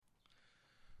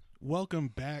Welcome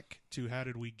back to How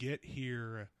Did We Get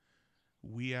Here?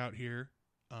 We out here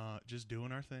just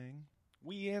doing our thing.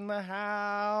 We in the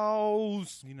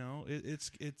house. You know,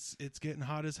 it's getting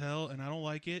hot as hell, and I don't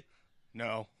like it.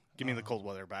 No, give me the cold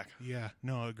weather back. Yeah,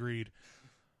 no, agreed.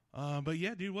 But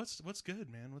yeah, dude, what's good,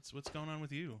 man? What's going on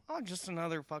with you? Oh, just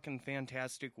another fucking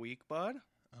fantastic week, bud.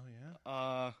 Oh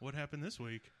yeah. What happened this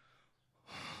week?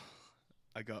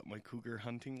 I got my cougar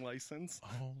hunting license.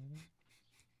 Oh.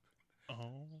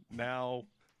 Now,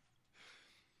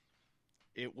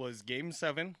 it was Game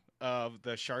 7 of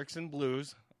the Sharks and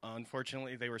Blues.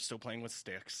 Unfortunately, they were still playing with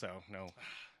sticks, so no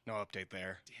update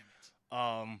there.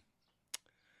 Damn it.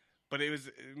 But it was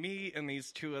me and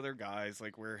these two other guys,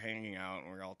 like, we're hanging out,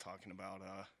 and we're all talking about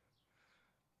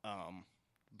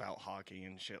hockey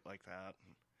and shit like that.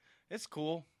 It's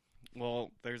cool.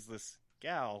 Well, there's this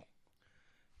gal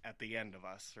at the end of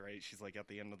us, right? She's, like, at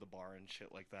the end of the bar and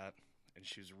shit like that, and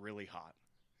she was really hot.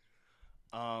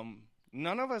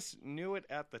 None of us knew it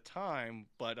at the time,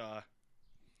 but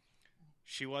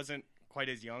she wasn't quite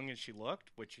as young as she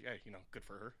looked, which, yeah, you know, good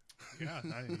for her. Yeah,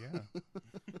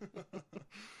 yeah.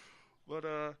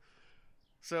 But,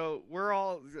 so we're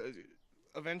all,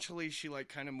 eventually she, like,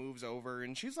 kind of moves over,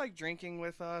 and she's, like, drinking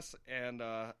with us, and,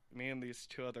 me and these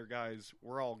two other guys,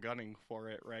 we're all gunning for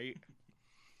it, right?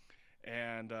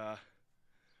 And,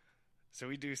 so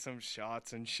we do some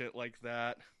shots and shit like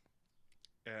that,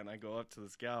 and I go up to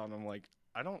this gal, and I'm like,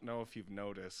 I don't know if you've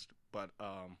noticed, but,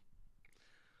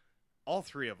 all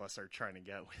three of us are trying to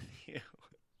get with you.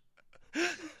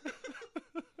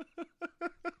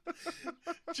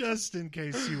 Just in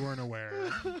case you weren't aware.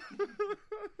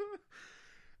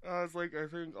 I was like, I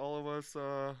think all of us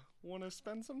want to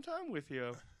spend some time with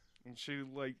you. And she's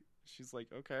like,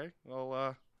 okay,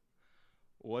 well,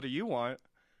 what do you want?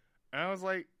 And I was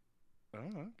like, I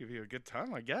don't know, give you a good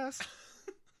time, I guess.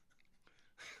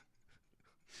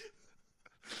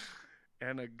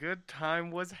 And a good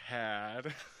time was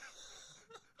had.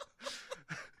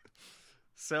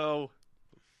 So,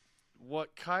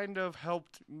 what kind of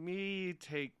helped me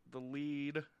take the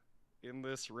lead in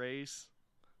this race,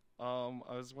 I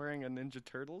was wearing a Ninja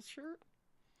Turtles shirt.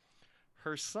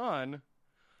 Her son,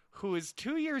 who is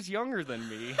 2 years younger than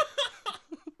me.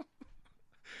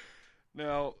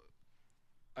 Now,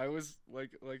 I was,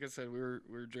 like I said, we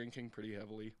were drinking pretty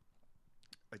heavily.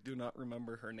 I do not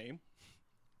remember her name.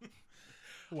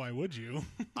 Why would you?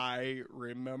 I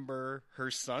remember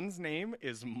her son's name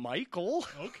is Michael.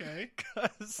 Okay.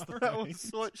 Because that was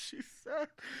what she said.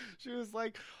 She was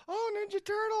like, oh, Ninja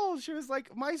Turtles. She was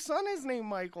like, my son is named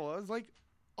Michael. I was like,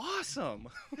 awesome.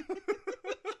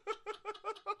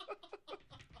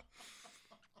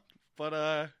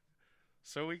 But,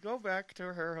 so we go back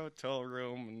to her hotel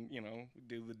room and, you know,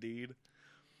 do the deed.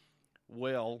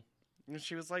 Well, and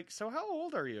she was like, so how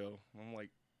old are you? I'm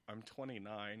like, I'm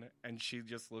 29, and she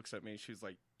just looks at me. She's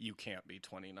like, you can't be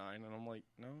 29. And I'm like,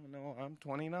 no, I'm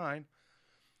 29.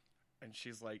 And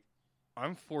she's like,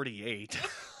 I'm 48.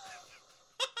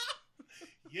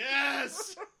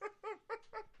 Yes!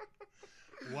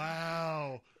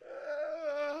 Wow.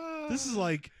 This is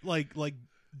like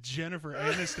Jennifer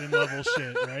Aniston level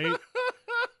shit, right?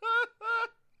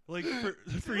 Like,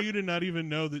 for you to not even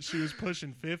know that she was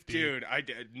pushing 50. Dude, I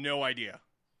had no idea.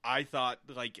 I thought,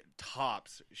 like,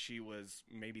 tops, she was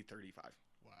maybe 35.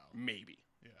 Wow. Maybe.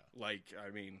 Yeah. Like, I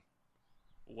mean,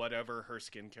 whatever her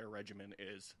skincare regimen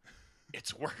is,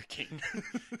 it's working.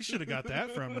 You should have got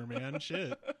that from her, man.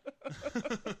 Shit.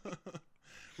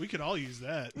 We could all use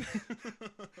that.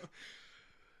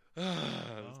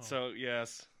 So,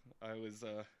 yes, I was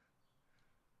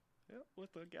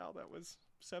with a gal that was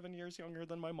 7 years younger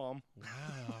than my mom.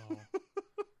 Wow.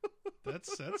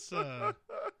 That's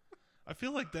I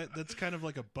feel like that's kind of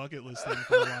like a bucket list thing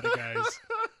for a lot of guys.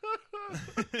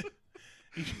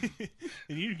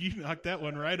 And you knocked that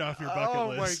one right off your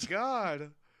bucket list. Oh my god.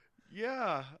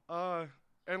 Yeah.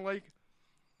 And like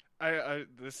I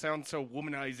this sounds so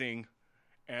womanizing,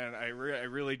 and I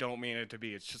really don't mean it to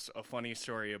be. It's just a funny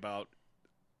story about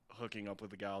hooking up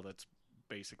with a gal that's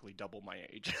basically double my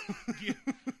age.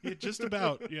 Yeah, just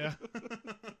about, yeah.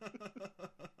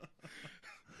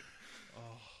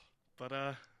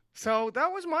 But so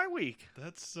that was my week.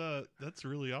 That's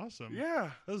really awesome.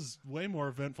 Yeah. That was way more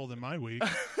eventful than my week.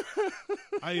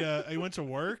 I went to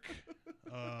work.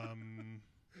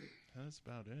 That's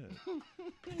about it.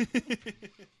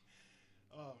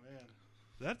 Oh man.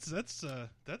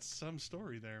 That's some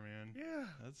story there, man. Yeah.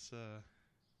 That's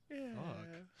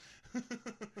yeah.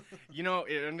 You know,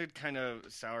 it ended kind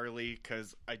of sourly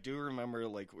because I do remember,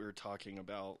 like, we were talking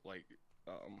about, like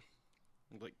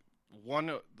one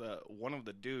of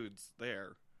the dudes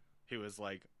there, he was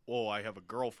like, "Oh, I have a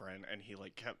girlfriend," and he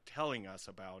like kept telling us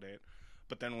about it.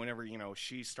 But then whenever, you know,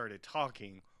 she started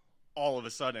talking, all of a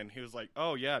sudden he was like,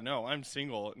 "Oh yeah, no, I'm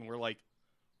single." And we're like,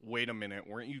 "Wait a minute,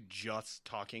 weren't you just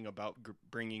talking about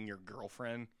bringing your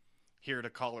girlfriend here to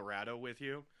Colorado with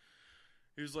you?"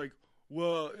 He was like,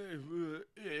 "Well,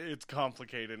 it's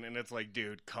complicated." And it's like,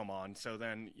 dude, come on. So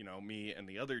then, you know, me and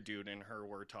the other dude and her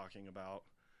were talking about,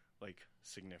 like,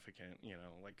 significant, you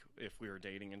know, like, if we were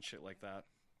dating and shit like that.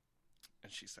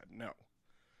 And she said no.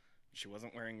 She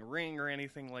wasn't wearing a ring or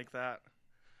anything like that.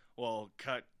 Well,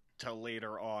 cut to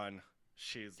later on,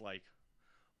 she's like,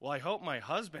 "Well, I hope my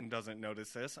husband doesn't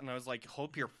notice this." And I was like,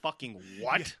 "Hope you're fucking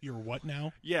what?" Yeah, you're what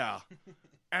now? Yeah.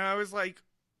 And I was like,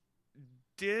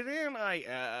 "Didn't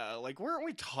I, like, weren't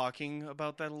we talking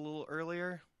about that a little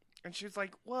earlier?" And she was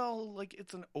like, "Well, like,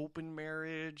 it's an open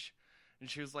marriage." And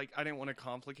she was like, "I didn't want to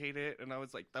complicate it." And I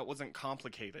was like, "That wasn't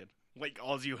complicated. Like,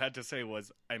 all you had to say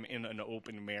was, I'm in an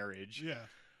open marriage." Yeah.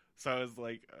 So I was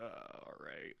like, all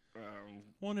right.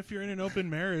 Well, and if you're in an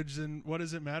open marriage, then what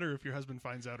does it matter if your husband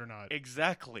finds out or not?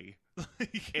 Exactly.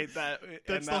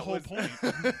 That's the whole point.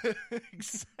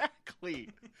 Exactly.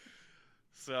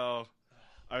 So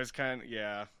I was kind of,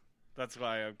 yeah, that's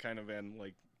why I've kind of been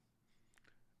like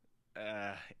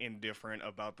indifferent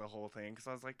about the whole thing. Because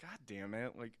I was like, God damn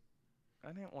it. Like,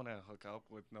 I didn't want to hook up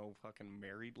with no fucking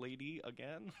married lady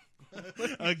again.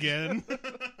 Again?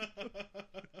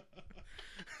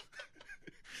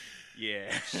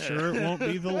 Yeah. Sure, it won't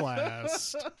be the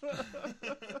last.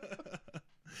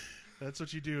 That's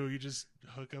what you do. You just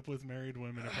hook up with married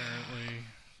women, apparently.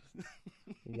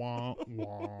 Wah,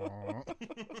 wah.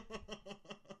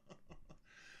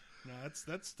 No,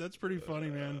 that's pretty funny,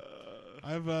 man.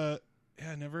 I've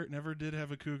never did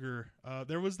have a cougar.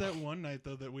 There was that one night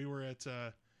though that we were at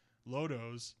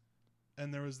Lodo's,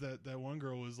 and there was that one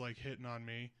girl was like hitting on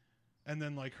me, and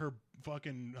then like her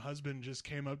fucking husband just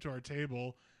came up to our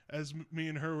table as me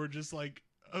and her were just like,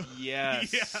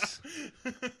 yes.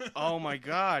 Yeah. Oh my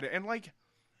God. And like,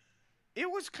 it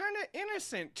was kind of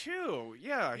innocent too.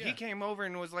 Yeah, he came over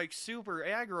and was like super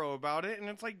aggro about it, and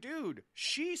it's like, dude,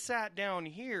 she sat down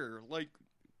here. Like,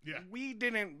 yeah, we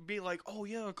didn't be like, "Oh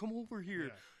yeah, come over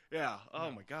here." Yeah. Oh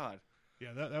No. my God.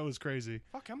 Yeah, that was crazy.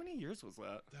 Fuck, how many years was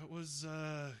that? That was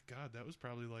God, that was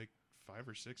probably like 5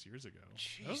 or 6 years ago.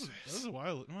 Jesus. That was a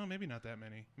while. Well, maybe not that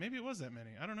many. Maybe it was that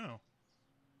many. I don't know.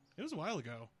 It was a while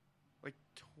ago. Like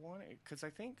 20, because I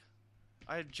think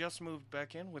I had just moved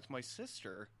back in with my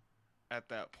sister at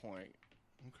that point.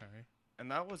 Okay. And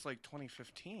that was like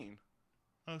 2015.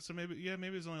 Oh, so maybe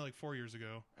it was only like 4 years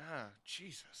ago. Ah,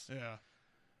 Jesus. Yeah.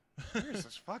 Where's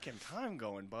this fucking time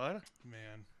going, bud?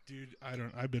 Man, dude,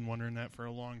 I've been wondering that for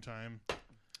a long time.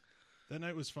 That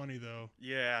night was funny though.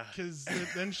 Yeah. Because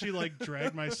then she like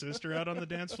dragged my sister out on the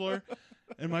dance floor,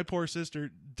 and my poor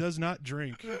sister does not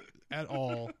drink at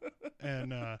all,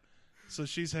 and so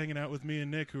she's hanging out with me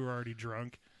and Nick, who are already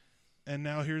drunk, and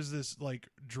now here's this like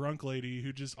drunk lady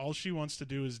who just all she wants to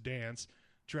do is dance,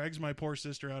 drags my poor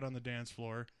sister out on the dance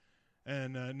floor,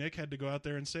 and Nick had to go out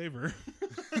there and save her.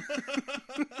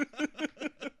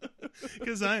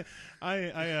 Because I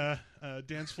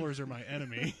dance floors are my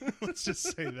enemy. Let's just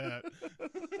say that.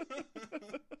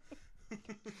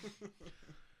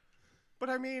 But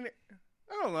I mean,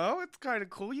 I don't know. It's kind of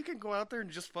cool. You can go out there and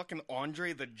just fucking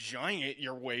Andre the Giant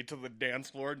your way to the dance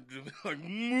floor and just be like,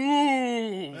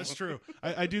 move. That's true.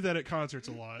 I do that at concerts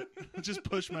a lot. Just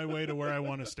push my way to where I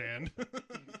want to stand.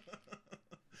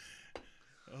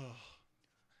 Oh.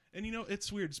 And you know,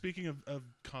 it's weird. Speaking of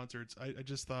concerts, I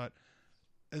just thought,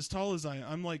 as tall as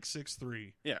I'm like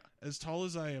 6'3". Yeah. As tall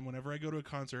as I am, whenever I go to a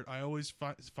concert, I always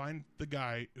find the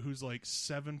guy who's like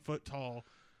 7 foot tall,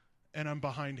 and I'm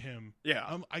behind him. Yeah.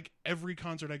 I'm like every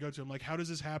concert I go to, I'm like, how does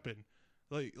this happen?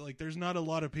 Like there's not a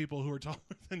lot of people who are taller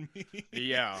than me.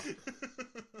 Yeah.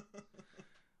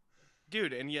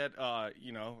 Dude, and yet,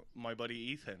 you know, my buddy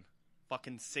Ethan,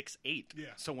 fucking 6'8". Yeah.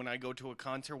 So when I go to a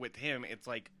concert with him, it's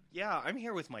like, yeah, I'm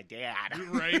here with my dad.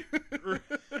 Right.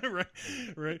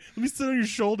 Right. Let me sit on your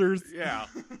shoulders. Yeah.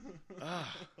 Oh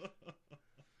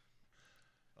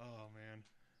man.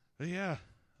 But yeah.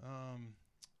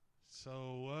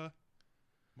 So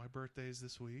my birthday's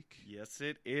this week. Yes,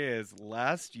 it is.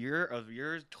 Last year of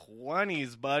your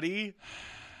 20s, buddy.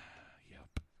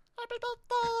 Yep. Happy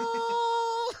birthday!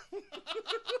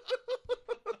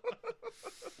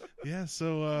 Yeah,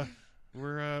 so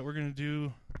we're gonna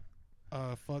do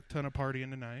a fuck ton of partying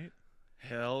tonight.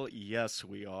 Hell yes,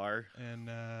 we are. And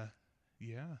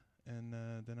yeah, and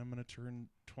then I'm gonna turn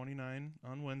 29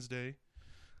 on Wednesday.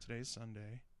 Today's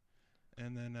Sunday,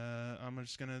 and then I'm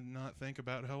just gonna not think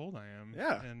about how old I am.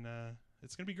 Yeah. and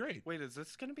it's gonna be great. Wait, is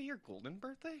this gonna be your golden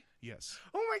birthday? Yes.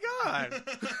 Oh my god!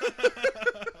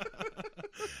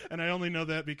 And I only know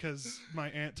that because my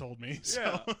aunt told me. So.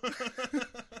 Yeah.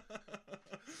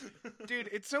 Dude,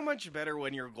 it's so much better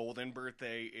when your golden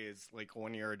birthday is like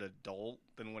when you're an adult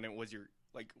than when it was your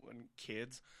like when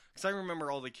kids. Because I remember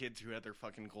all the kids who had their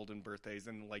fucking golden birthdays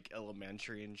in like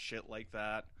elementary and shit like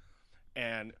that,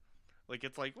 and like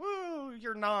it's like, woo,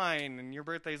 you're 9 and your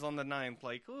birthday's on the 9th,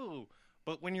 like, ooh.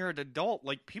 But when you're an adult,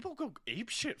 like people go ape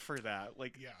shit for that.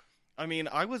 Like, Yeah. I mean,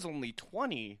 I was only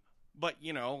 20, but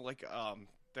you know, like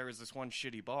there was this one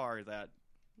shitty bar that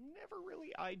never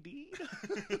really ID'd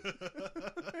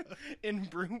in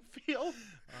Broomfield.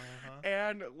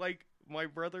 And like my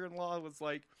brother-in-law was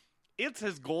like, it's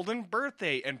his golden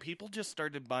birthday, and people just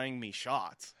started buying me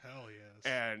shots. Hell yes.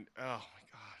 And oh my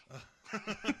god.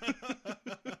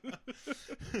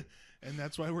 And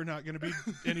that's why we're not going to be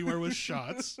anywhere with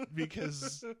shots,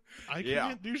 because I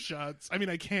can't do shots. I mean,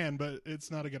 I can, but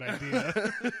it's not a good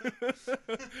idea.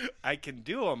 I can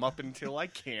do them up until I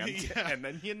can't, and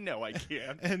then you know I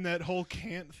can't. And that whole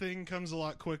can't thing comes a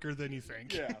lot quicker than you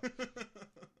think. Yeah.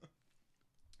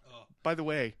 By the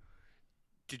way,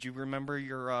 did you remember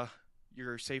your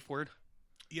safe word?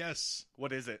 Yes.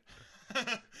 What is it?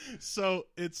 So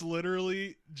it's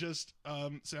literally just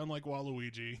sound like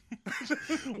Waluigi.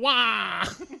 Wah!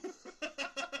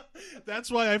 That's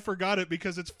why I forgot it,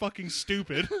 because it's fucking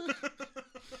stupid.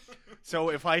 So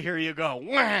if I hear you go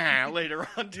wah later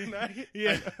on tonight,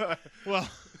 yeah. Well,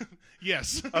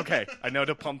 yes. Okay, I know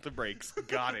to pump the brakes.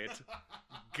 Got it.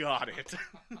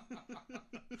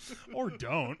 Or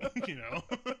don't, you know.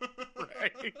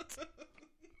 Right.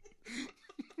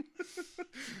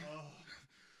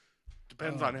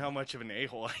 Depends on how much of an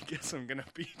a-hole I guess I'm gonna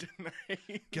be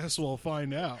tonight. Guess we'll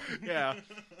find out. Yeah.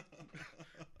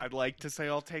 I'd like to say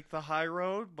I'll take the high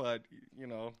road, but, you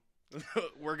know,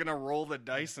 we're gonna roll the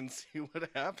dice and see what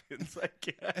happens, I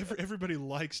guess. Everybody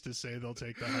likes to say they'll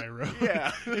take the high road.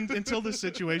 Yeah. Until the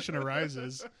situation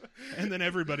arises, and then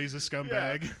everybody's a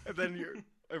scumbag. Yeah. And then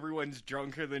everyone's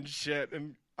drunker than shit,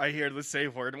 and I hear the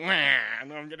safe word, wah,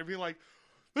 and I'm gonna be like,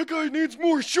 that guy needs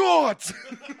more shots!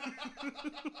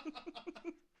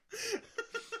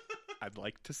 I'd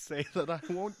like to say that I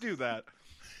won't do that.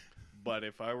 But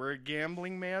if I were a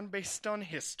gambling man based on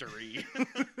history...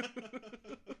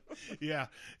 Yeah,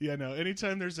 no.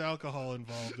 Anytime there's alcohol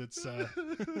involved, it's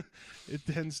it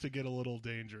tends to get a little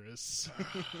dangerous.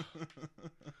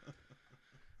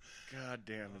 God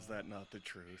damn, is that not the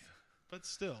truth? But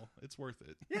still, it's worth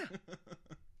it. Yeah.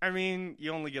 I mean,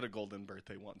 you only get a golden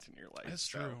birthday once in your life. That's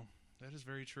true. That is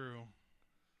very true.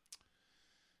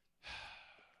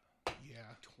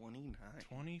 Yeah. 29.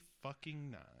 20 fucking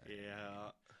 9.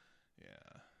 Yeah.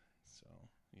 Yeah. So,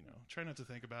 you know, try not to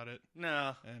think about it.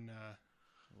 No. And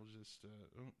we'll just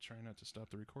try not to stop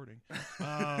the recording.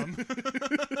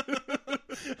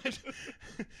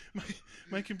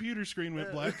 My computer screen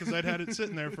went black because I'd had it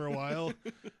sitting there for a while.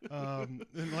 And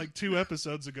like 2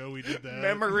 episodes ago, we did that.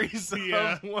 Memories of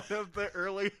one of the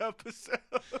early episodes.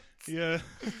 Yeah.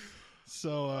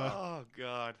 So. Oh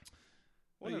God.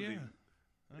 One of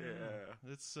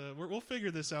it's we'll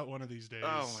figure this out one of these days.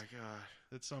 Oh my God.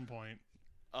 At some point.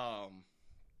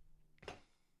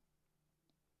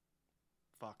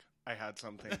 Fuck. I had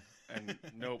something, and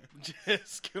nope,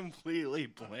 just completely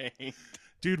blank.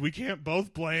 Dude, we can't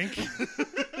both blank.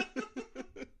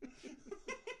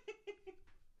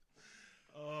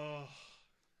 Oh,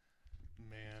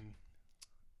 man.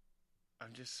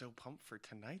 I'm just so pumped for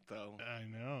tonight, though. I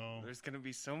know. There's going to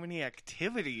be so many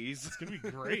activities. It's going to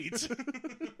be great.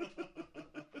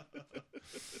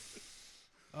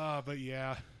 But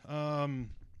yeah.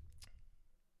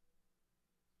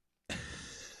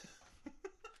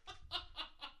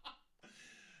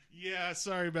 Yeah,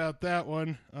 sorry about that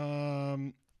one.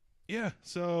 Yeah,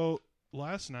 so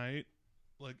last night,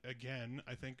 like, again,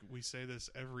 I think we say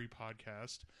this every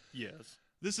podcast. Yes.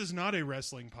 This is not a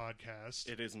wrestling podcast.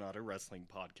 It is not a wrestling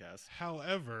podcast.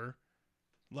 However,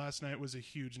 last night was a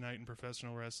huge night in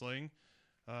professional wrestling.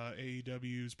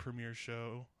 AEW's premiere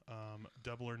show,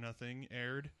 Double or Nothing,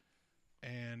 aired,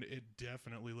 and it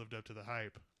definitely lived up to the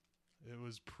hype. It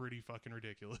was pretty fucking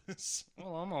ridiculous.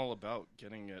 Well, I'm all about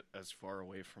getting it as far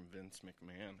away from Vince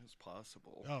McMahon as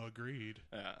possible. Oh, agreed.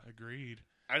 Yeah. Agreed.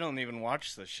 I don't even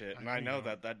watch this shit, and I know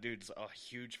don't. that dude's a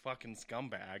huge fucking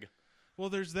scumbag. Well,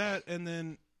 there's that, and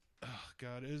then, oh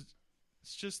God,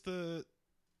 it's just the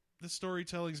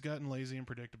storytelling's gotten lazy and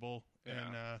predictable. Yeah.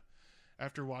 And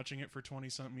after watching it for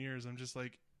 20-something years, I'm just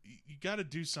like, you got to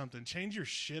do something. Change your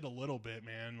shit a little bit,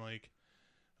 man. Like,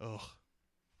 ugh.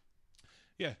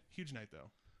 Yeah, huge night,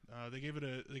 though. They gave it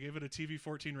a TV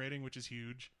 14 rating, which is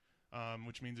huge,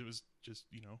 which means it was just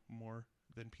more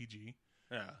than PG.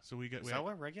 Yeah. So is that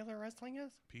what regular wrestling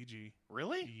is? PG.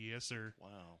 Really? Yes, sir.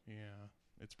 Wow. Yeah,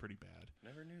 it's pretty bad.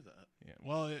 Never knew that. Yeah.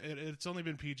 Well, it's only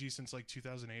been PG since like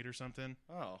 2008 or something.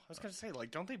 Oh, I was gonna say,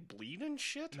 like, don't they bleed and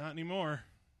shit? Not anymore.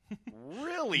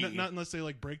 Really? Not unless they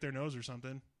like break their nose or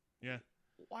something. Yeah.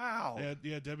 Wow.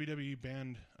 Yeah. WWE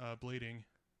banned bleeding.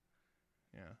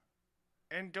 Yeah.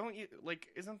 And don't you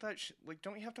Isn't that like?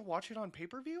 Don't you have to watch it on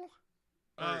pay-per-view?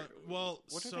 Well,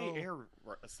 what do they air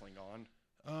wrestling on?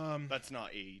 That's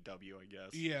not AEW, I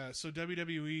guess. Yeah. So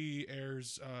WWE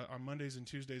airs on Mondays and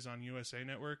Tuesdays on USA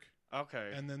Network.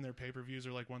 Okay. And then their pay-per-views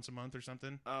are like once a month or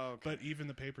something. Oh, okay. But even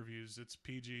the pay-per-views, it's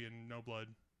PG and no blood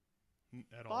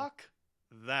at all. Fuck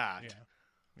that.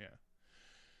 Yeah.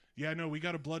 Yeah, no, we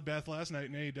got a bloodbath last night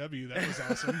in AEW. That was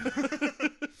awesome.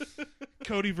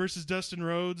 Cody versus Dustin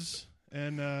Rhodes.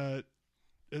 And at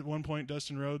one point,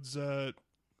 Dustin Rhodes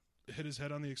hit his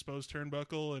head on the exposed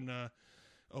turnbuckle and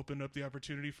opened up the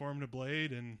opportunity for him to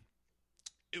blade. And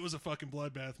it was a fucking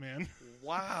bloodbath, man.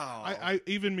 Wow.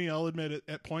 I'll admit it.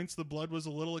 At points, the blood was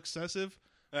a little excessive.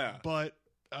 Yeah. But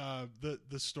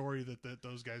the story that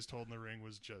those guys told in the ring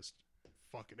was just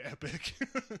fucking epic.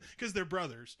 Because they're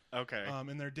brothers. Okay.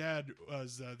 And their dad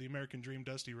was the American Dream,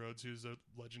 Dusty Rhodes, who's a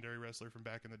legendary wrestler from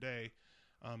back in the day.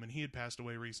 And he had passed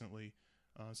away recently.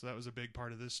 So that was a big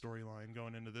part of this storyline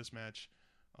going into this match.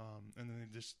 And then they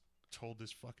just told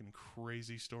this fucking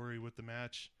crazy story with the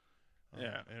match.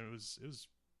 Yeah. And it was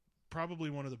probably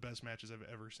one of the best matches I've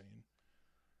ever seen.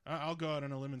 I'll go out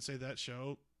on a limb and say that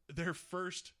show, their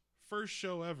first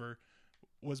show ever,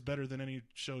 was better than any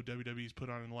show WWE's put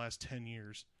on in the last 10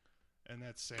 years. And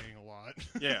that's saying a lot.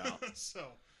 Yeah. So,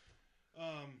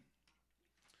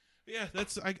 yeah,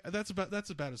 that's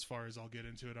about as far as I'll get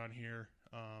into it on here.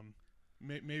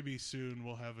 Maybe soon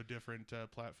we'll have a different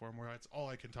platform where it's all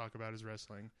I can talk about is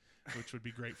wrestling, which would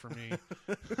be great for me.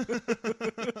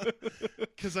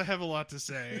 Because I have a lot to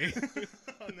say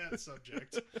on that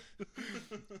subject.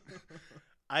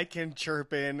 I can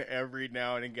chirp in every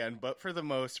now and again, but for the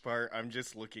most part, I'm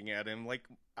just looking at him like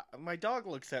my dog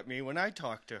looks at me when I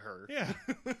talk to her. Yeah.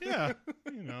 Yeah.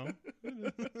 You know.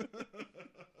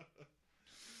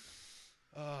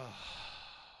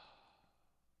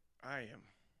 I am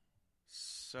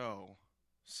so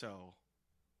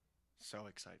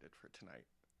excited for tonight.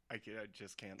 I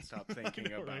just can't stop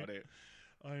thinking about it.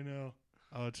 I know.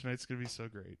 Oh, tonight's going to be so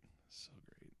great. So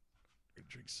great. We're going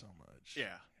to drink so much.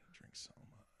 Yeah. Drink so much.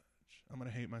 I'm going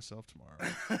to hate myself tomorrow.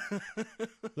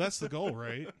 That's the goal,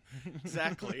 right?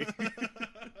 Exactly.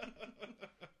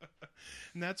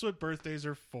 And that's what birthdays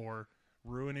are for.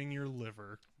 Ruining your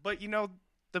liver. But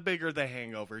the bigger the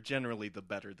hangover, generally the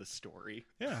better the story.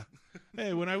 Yeah.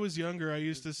 Hey, when I was younger, I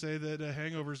used to say that a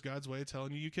hangover's God's way of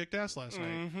telling you kicked ass last night.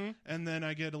 Mm-hmm. And then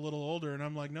I get a little older and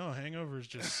I'm like, no, hangovers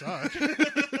just suck.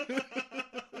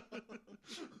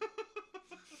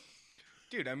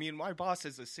 Dude, I mean, my boss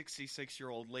is a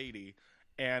 66-year-old lady,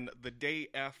 and the day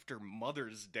after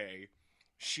Mother's Day,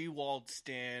 she waltzed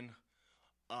in,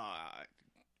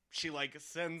 she,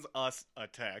 sends us a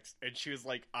text, and she was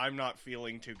like, I'm not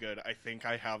feeling too good. I think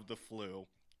I have the flu.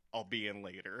 I'll be in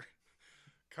later.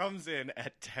 Comes in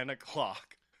at 10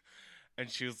 o'clock, and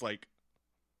she was like,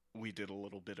 we did a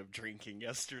little bit of drinking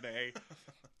yesterday.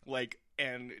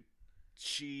 And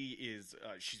she's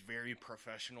very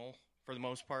professional for the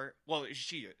most part. Well,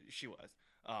 she was.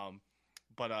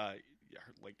 But,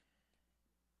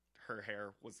 her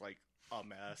hair was, a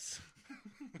mess.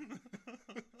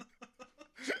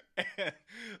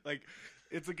 And,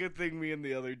 it's a good thing me and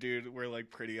the other dude were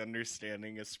pretty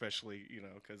understanding, especially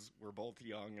because we're both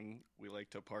young and we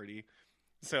like to party.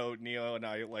 So Neo and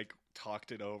I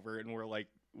talked it over, and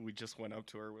we just went up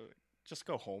to her. We're like, just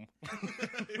go home,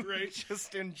 right?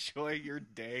 Just enjoy your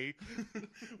day.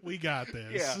 We got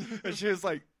this. Yeah, and she was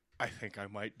like, I think I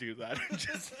might do that, and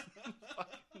just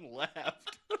fucking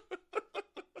laughed.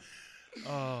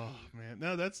 Oh man,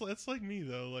 no, that's like me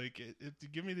though.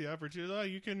 Give me the opportunity. Oh,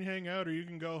 you can hang out or you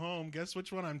can go home. Guess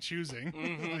which one I'm choosing.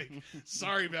 Mm-hmm.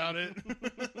 Sorry about it.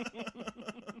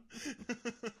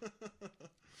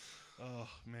 Oh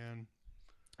man,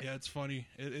 yeah, it's funny.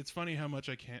 It's funny how much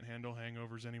I can't handle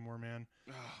hangovers anymore, man.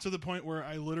 To the point where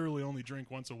I literally only drink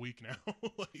once a week now.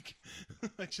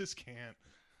 I just can't.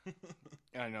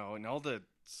 I know, and all the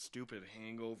stupid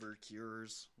hangover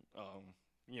cures.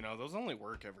 Those only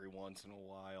work every once in a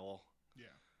while. Yeah.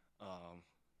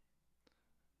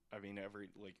 I mean,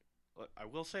 I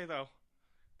will say though,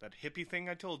 that hippie thing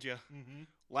I told you, mm-hmm.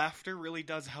 Laughter really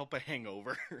does help a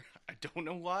hangover. I don't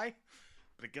know why,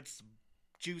 but it gets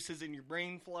juices in your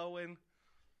brain flowing.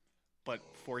 but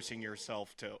forcing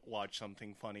yourself to watch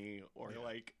something funny or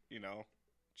like, you know,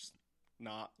 just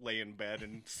not lay in bed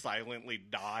and silently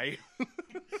die.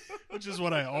 Which is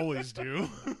what I always do.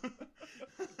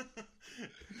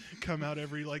 Come out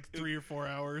every like 3 or 4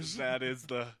 hours. That is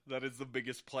the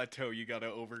biggest plateau you got to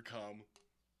overcome.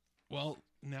 Well,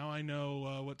 now I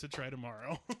know what to try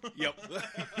tomorrow. Yep.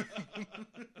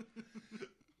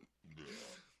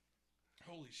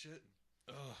 Holy shit.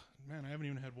 Ugh, man, I haven't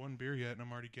even had one beer yet, and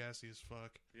I'm already gassy as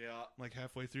fuck. Yeah. I'm like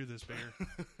halfway through this beer.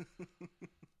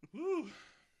 Woo.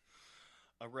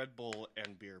 A Red Bull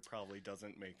and beer probably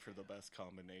doesn't make for the best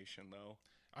combination, though.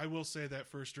 I will say that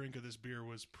first drink of this beer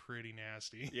was pretty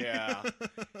nasty. Yeah.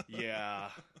 Yeah.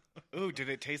 Ooh, did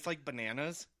it taste like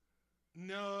bananas?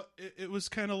 No, it was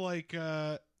kind of like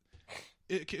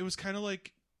it was kind of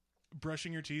like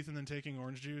brushing your teeth and then taking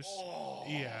orange juice. Oh.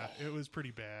 Yeah, it was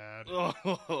pretty bad.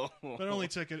 Oh. But it only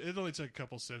took a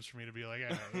couple sips for me to be like,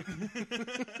 all right.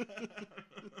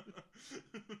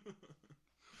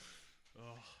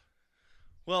 Oh.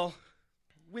 Well,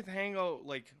 with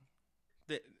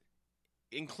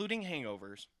including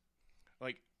hangovers,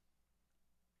 like,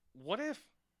 what if,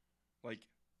 like,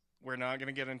 we're not going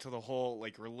to get into the whole,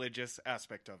 like, religious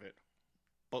aspect of it,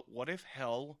 but what if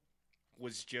hell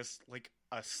was just, like,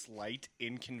 a slight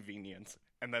inconvenience,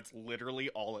 and that's literally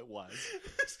all it was?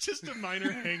 It's just a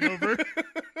minor hangover.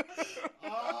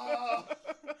 Oh.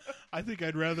 I think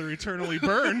I'd rather eternally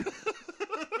burn.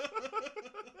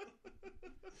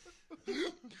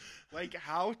 Like,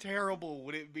 how terrible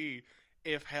would it be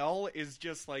if hell is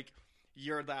just, like,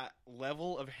 you're that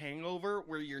level of hangover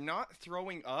where you're not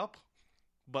throwing up,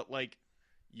 but, like,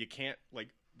 you can't, like,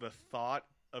 the thought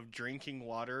of drinking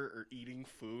water or eating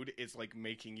food is, like,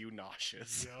 making you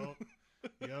nauseous.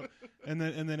 Yep. And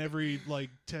then every, like,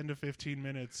 10 to 15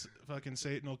 minutes, fucking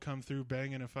Satan will come through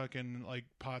banging a fucking, like,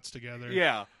 pots together.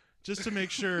 Yeah. Just to make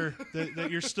sure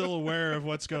that you're still aware of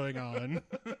what's going on.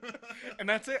 And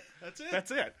that's it.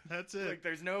 That's it. Like,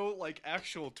 there's no, like,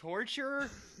 actual torture.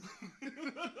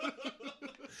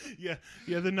 Yeah,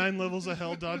 the 9 levels of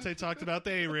hell Dante talked about,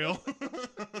 they ain't real.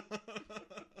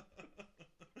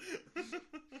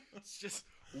 It's just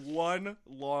one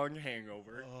long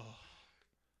hangover.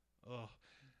 Oh.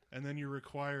 And then you're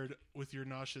required, with your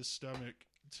nauseous stomach,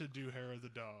 to do hair of the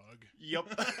dog. Yep.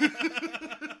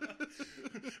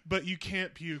 But you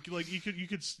can't puke. Like, you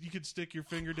could stick your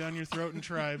finger down your throat and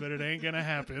try, but it ain't gonna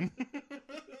happen.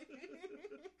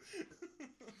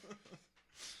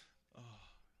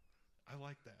 I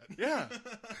like that. Yeah.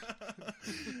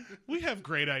 We have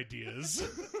great ideas.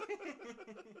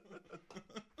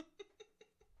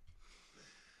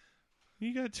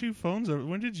 You got 2 phones over.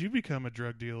 When did you become a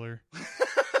drug dealer?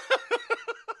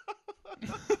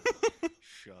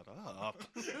 Shut up.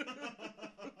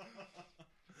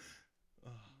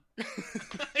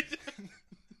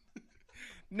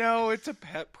 No, it's a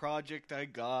pet project I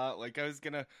got. Like, I was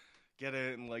gonna get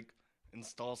it and, like,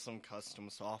 install some custom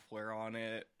software on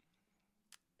it.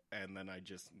 And then I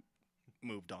just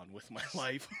moved on with my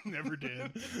life. Never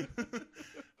did.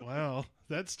 Wow,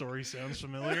 that story sounds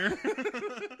familiar.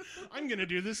 I'm gonna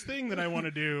do this thing that I want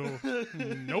to do.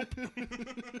 Nope.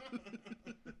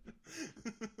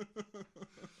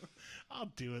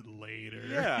 I'll do it later.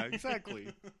 Yeah, exactly.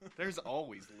 There's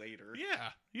always later.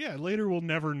 Yeah, later will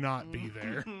never not be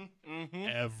there.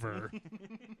 Ever.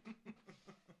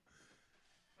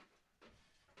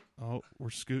 Oh, we're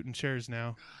scooting chairs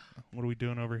now. What are we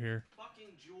doing over here?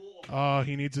 Fucking Juul. Oh,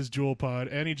 he needs his Juul pod,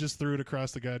 and he just threw it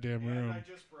across the goddamn room. And I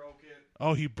just broke it.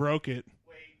 Oh, he broke it.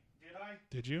 Wait, did I?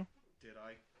 Did you? Did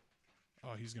I?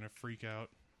 Oh, he's gonna freak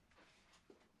out.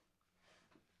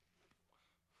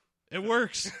 It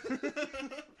works.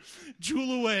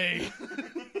 Juul away.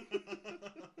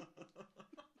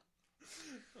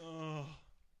 Oh,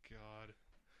 God.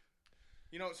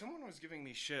 You know, someone was giving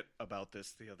me shit about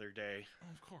this the other day.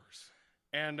 Oh, of course.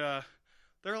 And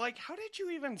they're like, how did you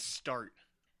even start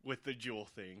with the Juul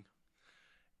thing?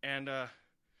 And have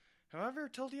I ever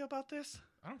told you about this?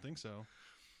 I don't think so.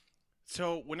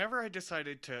 So whenever I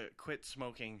decided to quit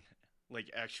smoking,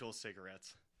 like, actual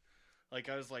cigarettes, like,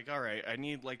 I was like, all right, I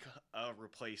need, like, a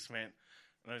replacement.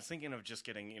 And I was thinking of just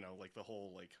getting, you know, like, the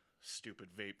whole, like, stupid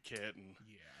vape kit. And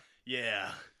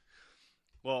yeah.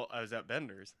 Well, I was at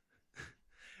Bender's.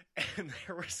 And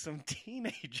there were some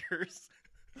teenagers.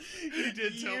 You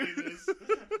did tell me this.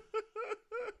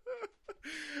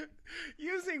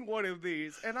 Using one of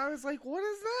these. And I was like, what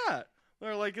is that?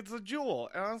 They're like, it's a Juul.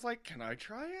 And I was like, can I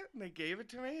try it? And they gave it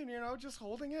to me. And, you know, just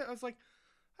holding it, I was like,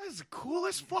 that's the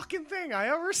coolest fucking thing I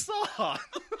ever saw.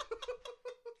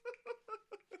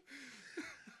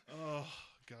 Oh,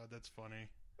 God, that's funny.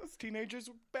 Those teenagers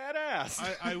were badass.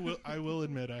 I will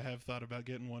admit I have thought about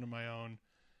getting one of my own.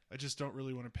 I just don't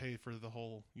really want to pay for the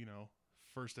whole,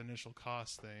 first initial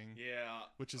cost thing. Yeah.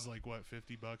 Which is like what,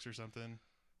 $50 or something?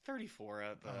 34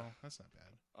 at the that's not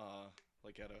bad.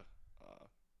 like at a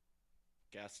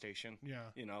gas station. Yeah.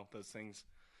 Those things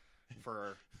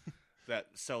for that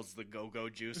sells the go-go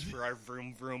juice for our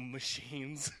vroom vroom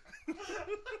machines.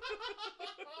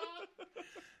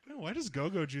 Why does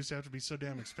go-go juice have to be so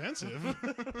damn expensive?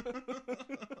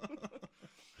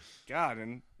 God,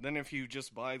 and then if you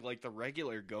just buy like the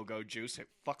regular go-go juice, it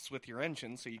fucks with your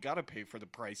engine, so you gotta pay for the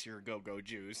price of your go-go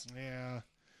juice. Yeah.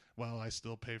 Well, I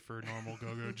still pay for normal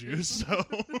go-go juice, so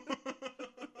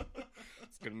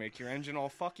it's gonna make your engine all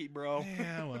fucky, bro.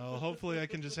 Yeah, well, hopefully I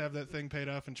can just have that thing paid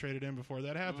off and trade it in before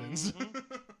that happens. Mm-hmm.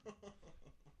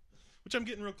 Which I'm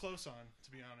getting real close on,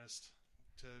 to be honest,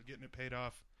 to getting it paid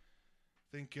off.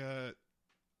 I think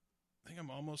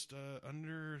I'm almost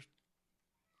under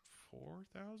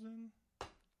 4,000.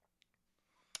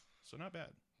 So not bad.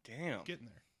 Damn. Getting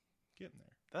there.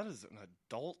 That is an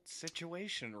adult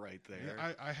situation right there.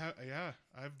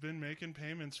 I've been making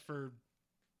payments for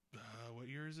what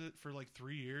year is it? For like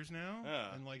 3 years now,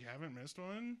 and like haven't missed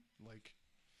one. Like,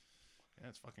 yeah,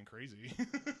 it's fucking crazy.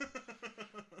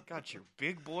 Got your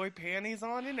big boy panties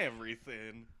on and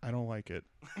everything. I don't like it.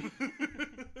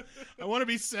 I want to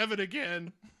be 7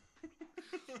 again.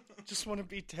 Just want to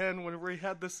be 10 when we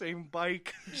had the same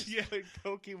bike. Just played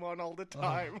Pokemon all the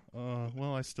time.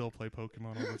 Well, I still play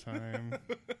Pokemon all the time.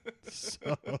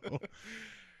 So,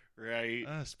 right.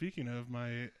 Speaking of,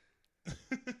 my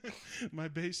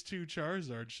base 2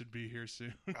 Charizard should be here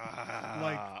soon.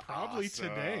 Probably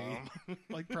today.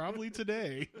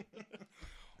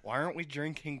 Why aren't we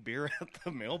drinking beer at the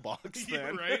mailbox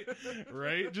then? Yeah,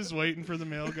 right. Just waiting for the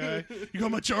mail guy. You got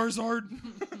my Charizard?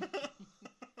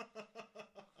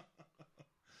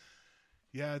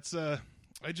 Yeah, it's I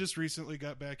just recently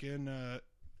got back into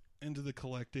the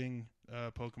collecting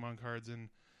Pokemon cards, and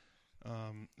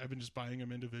I've been just buying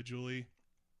them individually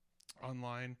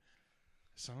online.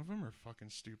 Some of them are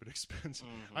fucking stupid expensive.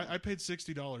 Mm-hmm. I paid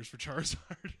 $60 for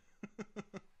Charizard.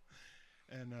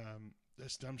 And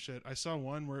this dumb shit. I saw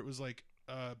one where it was like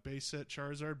base set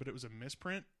Charizard, but it was a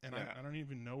misprint, and I don't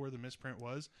even know where the misprint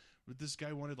was. But this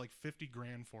guy wanted like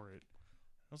 $50,000 for it.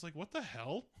 I was like, what the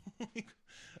hell?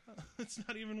 It's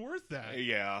not even worth that.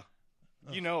 Yeah.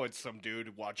 Ugh. It's some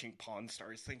dude watching Pawn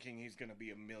Stars thinking he's going to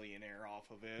be a millionaire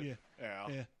off of it. Yeah.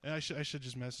 And I should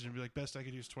just message him and be like, best I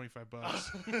could use $25.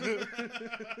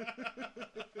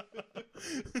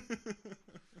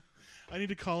 I need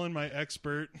to call in my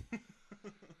expert.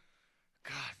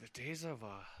 God, the days of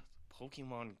a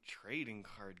Pokemon trading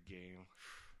card game.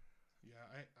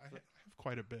 Yeah, I have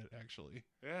quite a bit, actually.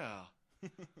 Yeah.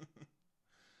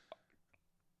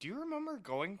 Do you remember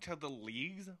going to the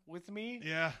leagues with me?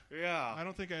 Yeah. Yeah. I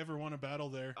don't think I ever won a battle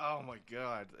there. Oh, my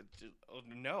God.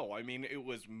 No. I mean, it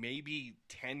was maybe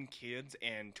 10 kids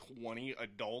and 20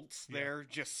 adults there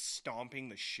just stomping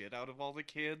the shit out of all the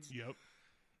kids. Yep.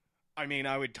 I mean,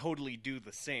 I would totally do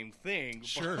the same thing.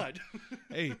 Sure. But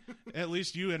hey, at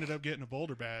least you ended up getting a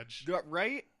Boulder badge.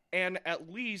 Right? And at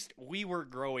least we were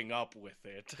growing up with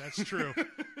it. That's true.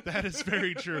 That is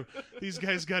very true. These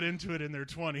guys got into it in their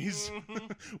 20s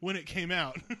when it came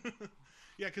out.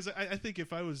 Yeah, because I think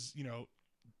if I was,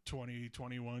 20,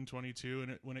 21, 22,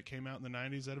 and when it came out in the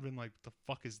 90s, I'd have been like, the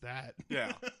fuck is that?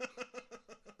 Yeah.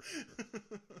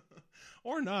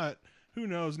 Or not. Who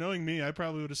knows? Knowing me, I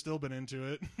probably would have still been into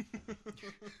it.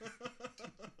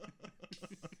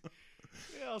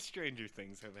 Well, stranger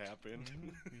things have happened.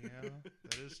 Yeah,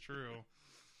 that is true.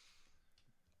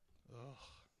 Ugh.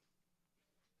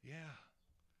 Yeah.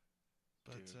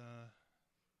 But, dude,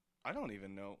 I don't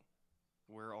even know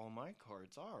where all my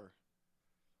cards are.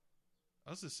 I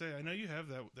was to say, I know you have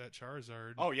that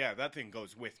Charizard. Oh, yeah, that thing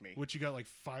goes with me. Which you got like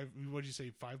what'd you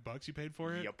say, $5 you paid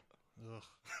for it? Yep. Ugh.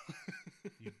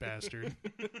 You bastard.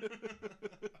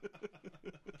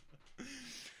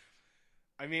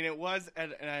 I mean, it was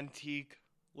at an antique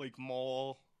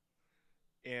mall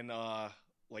in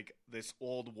like this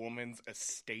old woman's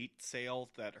estate sale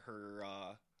that her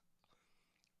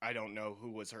I don't know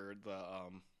who was her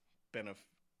not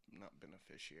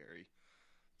beneficiary,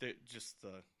 just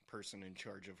the person in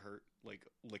charge of her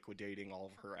liquidating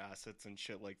all of her assets and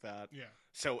shit like that. Yeah.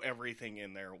 So everything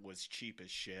in there was cheap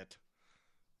as shit.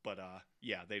 But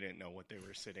yeah, they didn't know what they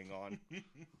were sitting on.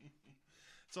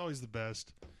 It's always the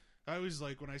best. I always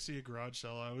when I see a garage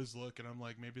sale, I always look and I'm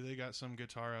like, maybe they got some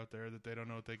guitar out there that they don't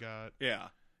know what they got. Yeah.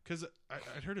 Because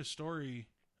I'd heard a story,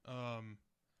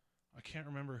 I can't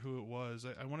remember who it was.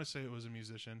 I want to say it was a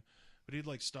musician, but he'd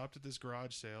stopped at this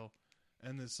garage sale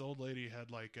and this old lady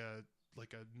had like a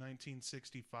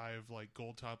 1965 like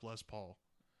gold top Les Paul,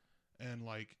 and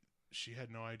like she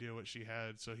had no idea what she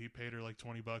had, so he paid her like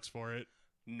 $20 for it.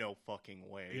 No fucking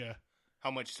way. Yeah.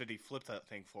 How much did he flip that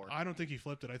thing for? I don't think he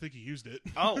flipped it. I think he used it.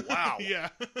 Oh, wow. Yeah.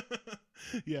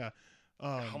 Yeah.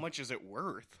 How much is it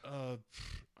worth?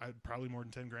 Probably more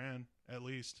than 10 grand at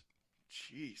least.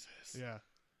 Jesus. Yeah.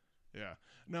 Yeah.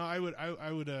 No, I would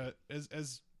as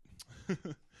as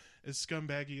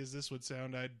scumbaggy as this would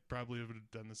sound, I'd probably have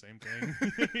done the same thing.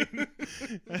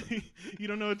 You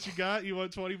don't know what you got? You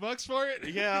want $20 for it?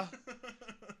 Yeah.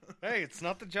 Hey, it's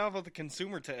not the job of the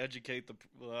consumer to educate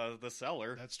the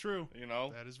seller. That's true. You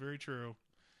know? That is very true.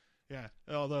 Yeah.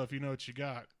 Although if you know what you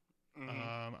got,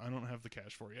 Mm-hmm. I don't have the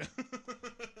cash for you.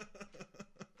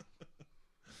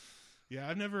 Yeah,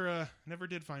 I've never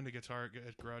did find a guitar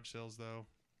at garage sales though.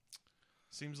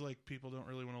 Seems like people don't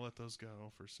really want to let those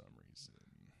go for some reason.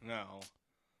 No.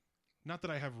 Not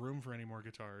that I have room for any more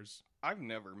guitars. I've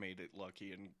never made it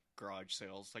lucky in garage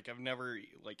sales. Like, I've never,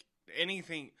 like,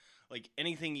 anything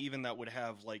even that would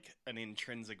have, like, an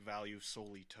intrinsic value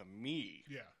solely to me.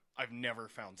 Yeah. I've never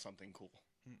found something cool.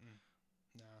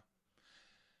 No.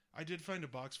 I did find a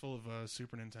box full of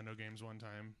Super Nintendo games one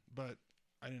time, but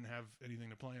I didn't have anything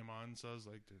to play them on, so I was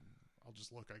like, I'll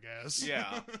just look, I guess.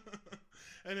 Yeah.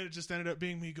 And it just ended up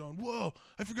being me going, whoa,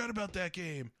 I forgot about that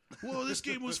game. Whoa, this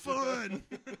game was fun.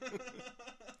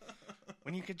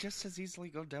 When you could just as easily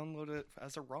go download it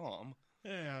as a ROM.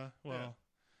 Yeah, well,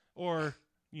 or,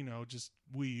 just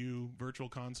Wii U Virtual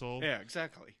Console. Yeah,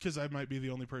 exactly. Because I might be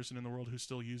the only person in the world who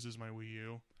still uses my Wii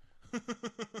U.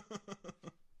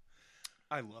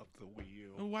 I love the Wii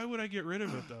U. Why would I get rid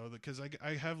of it, though? Because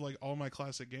I have, like, all my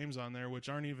classic games on there, which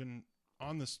aren't even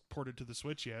on this ported to the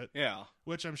Switch yet. Yeah.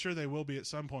 Which I'm sure they will be at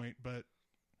some point, but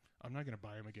I'm not going to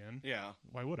buy them again. Yeah.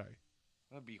 Why would I?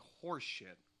 That'd be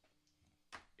horseshit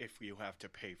if you have to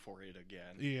pay for it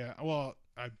again. Yeah, well,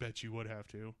 I bet you would have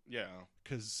to. Yeah.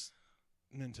 Because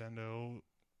Nintendo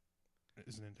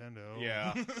is Nintendo.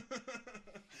 Yeah.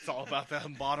 It's all about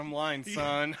that bottom line,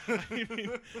 son. I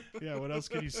mean, yeah, what else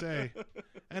can you say?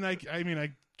 And I mean,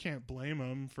 I can't blame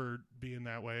them for being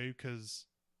that way because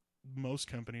most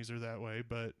companies are that way,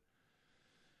 but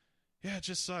yeah, it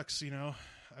just sucks,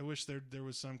 I wish there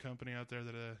was some company out there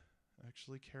that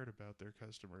actually cared about their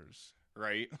customers.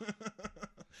 Right.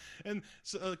 And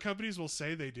so, companies will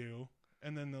say they do,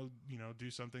 and then they'll, do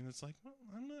something that's like, well,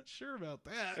 I'm not sure about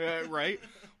that. Right.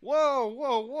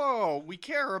 Whoa. We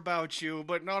care about you,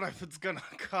 but not if it's going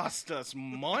to cost us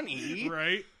money.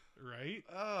 Right.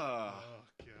 Oh,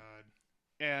 God.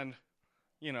 And,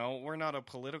 we're not a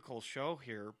political show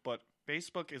here, but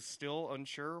Facebook is still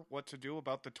unsure what to do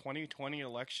about the 2020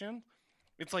 election.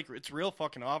 It's like, it's real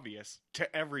fucking obvious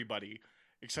to everybody,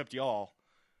 except y'all.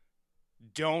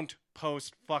 Don't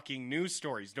post fucking news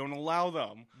stories. Don't allow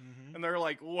them. Mm-hmm. And they're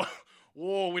like,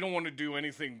 whoa, we don't want to do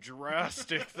anything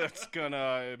drastic that's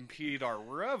gonna impede our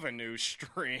revenue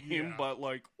stream. Yeah. But,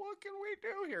 like, what can we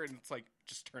do here? And it's like,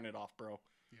 just turn it off, bro.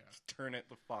 Yeah. Just turn it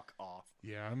the fuck off.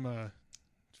 Yeah, I'm,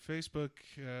 Facebook,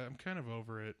 I'm kind of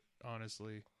over it,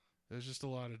 honestly. There's just a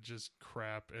lot of just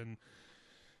crap. And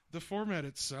the format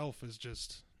itself is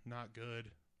just not good,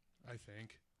 I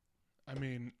think. I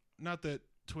mean, not that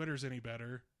Twitter's any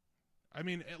better. I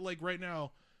mean, like right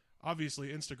now, obviously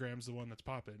Instagram's the one that's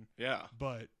popping. Yeah.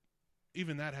 But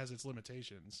even that has its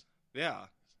limitations. Yeah.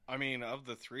 I mean, of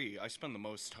the three, I spend the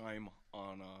most time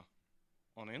on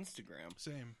Instagram.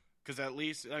 Same. Because at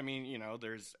least, I mean,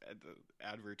 there's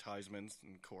advertisements,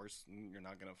 and of course, you're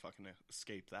not going to fucking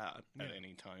escape that at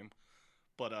any time.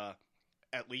 But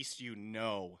at least you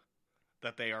know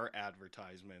that they are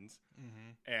advertisements. Mm-hmm.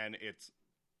 And it's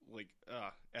like,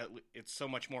 it's so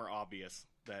much more obvious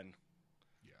than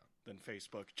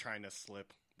Facebook trying to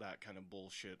slip that kind of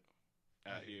bullshit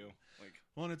at you. Like,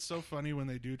 well, and it's so funny when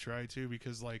they do try to,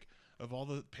 because like of all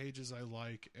the pages I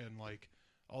like and like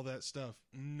all that stuff,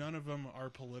 none of them are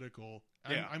political.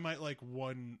 Yeah. I might like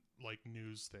one like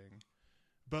news thing,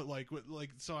 but like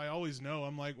so I always know.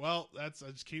 I'm like, well, I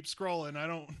just keep scrolling. I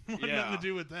don't want nothing to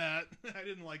do with that. I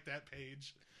didn't like that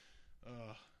page.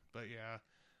 But yeah.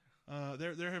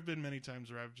 There have been many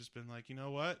times where I've just been like, you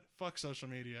know what? Fuck social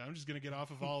media. I'm just going to get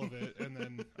off of all of it. And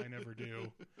then I never do.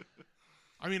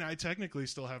 I mean, I technically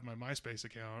still have my MySpace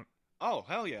account. Oh,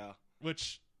 hell yeah.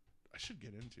 Which I should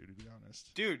get into, to be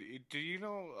honest. Dude, do you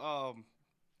know,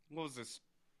 what was this?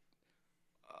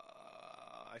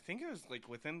 I think it was like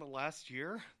within the last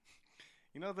year.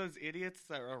 You know those idiots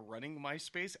that are running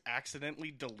MySpace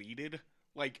accidentally deleted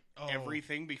like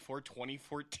everything before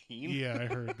 2014? Yeah, I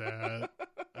heard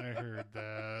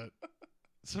that.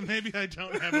 So maybe I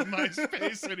don't have a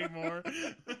MySpace anymore.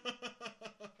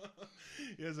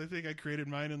 Yes, I think I created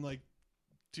mine in like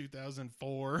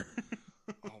 2004.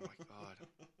 Oh my god.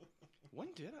 When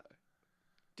did I?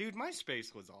 Dude,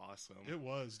 MySpace was awesome. It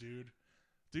was, dude.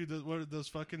 Dude, what are those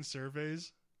fucking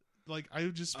surveys? Like, I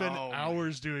would just spend Oh,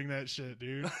 hours doing that shit,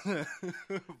 dude.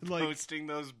 Like- Posting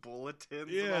those bulletins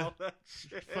and Yeah. all that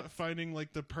shit. Finding,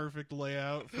 like, the perfect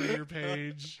layout for your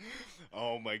page.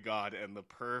 Oh my god, and the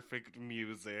perfect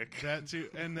music. That too.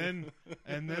 And then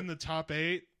the top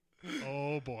 8.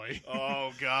 Oh, boy.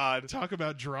 Oh god. Talk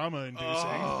about drama inducing.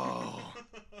 Oh.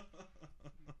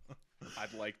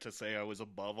 I'd like to say I was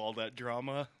above all that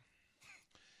drama.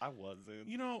 I wasn't.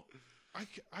 You know,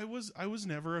 I was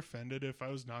never offended if I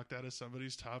was knocked out of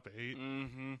somebody's top 8.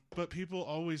 Mm-hmm. But people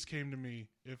always came to me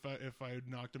if I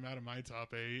knocked them out of my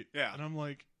top 8. Yeah. And I'm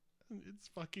like, it's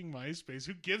fucking MySpace.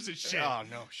 Who gives a shit? Oh,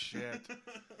 no shit.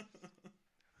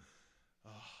 Oh,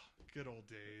 good old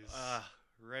days.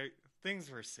 Right?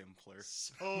 Things were simpler.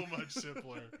 So much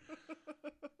simpler.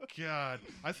 God,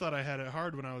 I thought I had it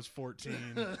hard when I was 14.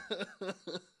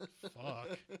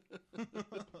 Fuck.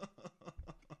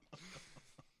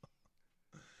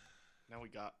 Now we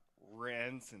got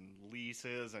rents and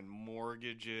leases and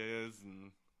mortgages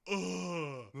and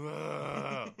Ugh.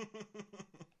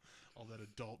 All that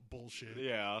adult bullshit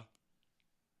yeah.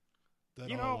 that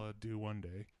You I'll know- do one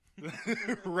day.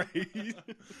 Right.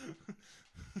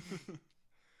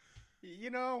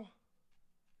 You know,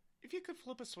 if you could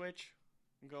flip a switch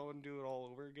and go and do it all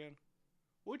over again,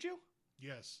 would you?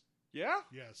 Yes. Yeah?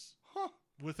 Yes. Huh.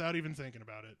 Without even thinking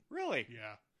about it. Really?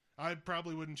 Yeah. I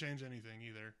probably wouldn't change anything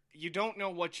either. You don't know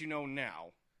what you know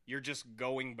now. You're just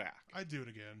going back. I'd do it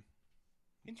again.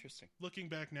 Interesting. Looking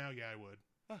back now, yeah, I would.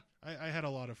 Huh. I had a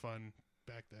lot of fun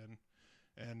back then.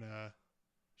 And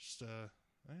just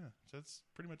yeah, that's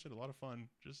pretty much it. A lot of fun,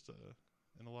 just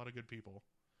and a lot of good people.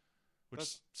 Which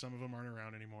That's- some of them aren't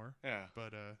around anymore. Yeah.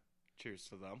 But Cheers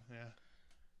to them.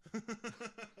 yeah.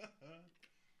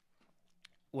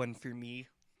 One for me,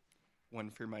 one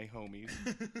for my homies.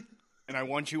 And I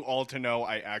want you all to know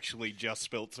I actually just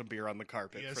spilled some beer on the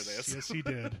carpet Yes, for this. yes, he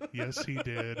did. Yes, he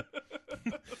did.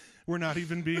 We're not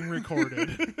even being recorded.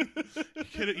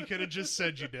 You could have just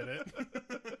said you did it.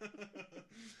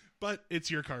 But it's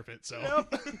your carpet, so.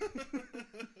 Yep.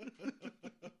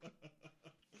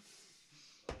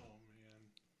 Oh, man.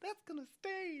 That's gonna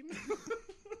stain.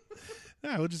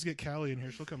 Yeah, we'll just get Callie in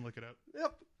here. She'll come look it up.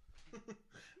 Yep.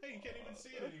 Hey, you can't even see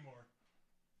it anymore.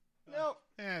 Nope.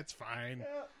 Yeah, it's fine.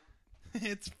 Yep.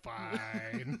 It's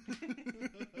fine.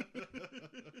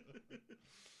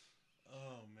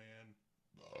 Oh, man.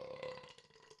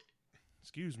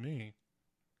 Excuse me.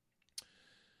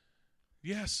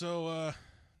 Yeah, so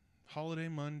holiday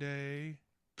Monday.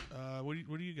 What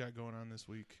do you got going on this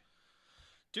week?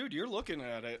 Dude, you're looking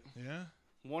at it. Yeah?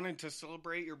 Wanted to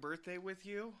celebrate your birthday with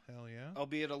you, Hell yeah.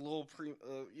 albeit a little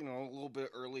a little bit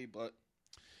early, but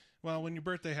Well, when your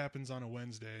birthday happens on a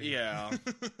Wednesday. yeah.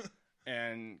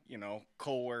 And,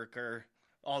 coworker,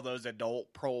 all those adult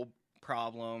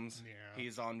problems. Yeah.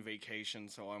 He's on vacation,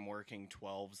 so I'm working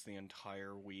 12s the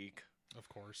entire week. Of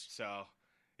course. So,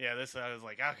 yeah, I was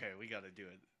like, okay, we got to do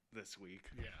it this week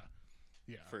Yeah.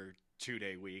 Yeah. for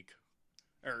 2-day week.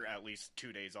 Or at least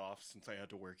 2 days off since I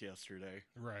had to work yesterday.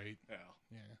 Right. Yeah.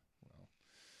 Yeah. Well.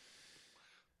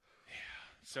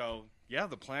 So, yeah,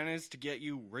 the plan is to get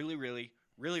you really, really,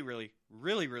 really, really,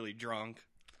 really, really drunk.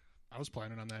 I was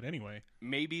planning on that anyway.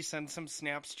 Maybe send some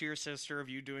snaps to your sister of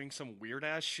you doing some weird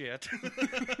ass shit.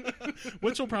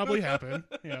 Which will probably happen.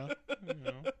 Yeah. You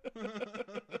know.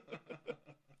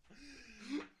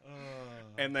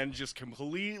 And then just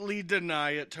completely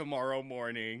deny it tomorrow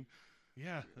morning.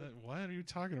 Yeah. What are you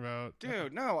talking about?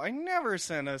 Dude, no, I never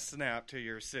sent a snap to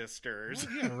your sisters.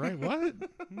 What? Yeah, right. What?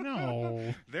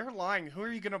 No. They're lying. Who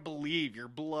are you going to believe? Your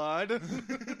blood?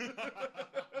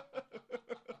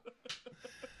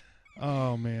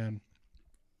 Oh, man.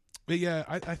 But yeah,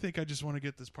 I think I just want to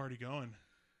get this party going.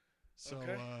 So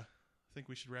Okay. I think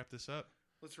we should wrap this up.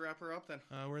 Let's wrap her up then.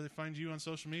 Where do they find you on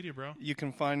social media, bro? You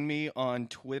can find me on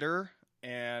Twitter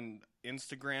and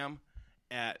Instagram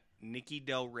at Nikki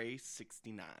Del Rey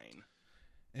 69.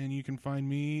 And you can find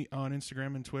me on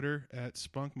Instagram and Twitter at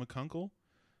Spunk McCunkle.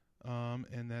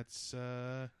 And that's,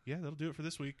 that'll do it for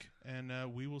this week. And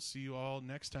we will see you all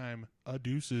next time.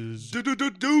 Deuces.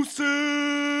 Deuces!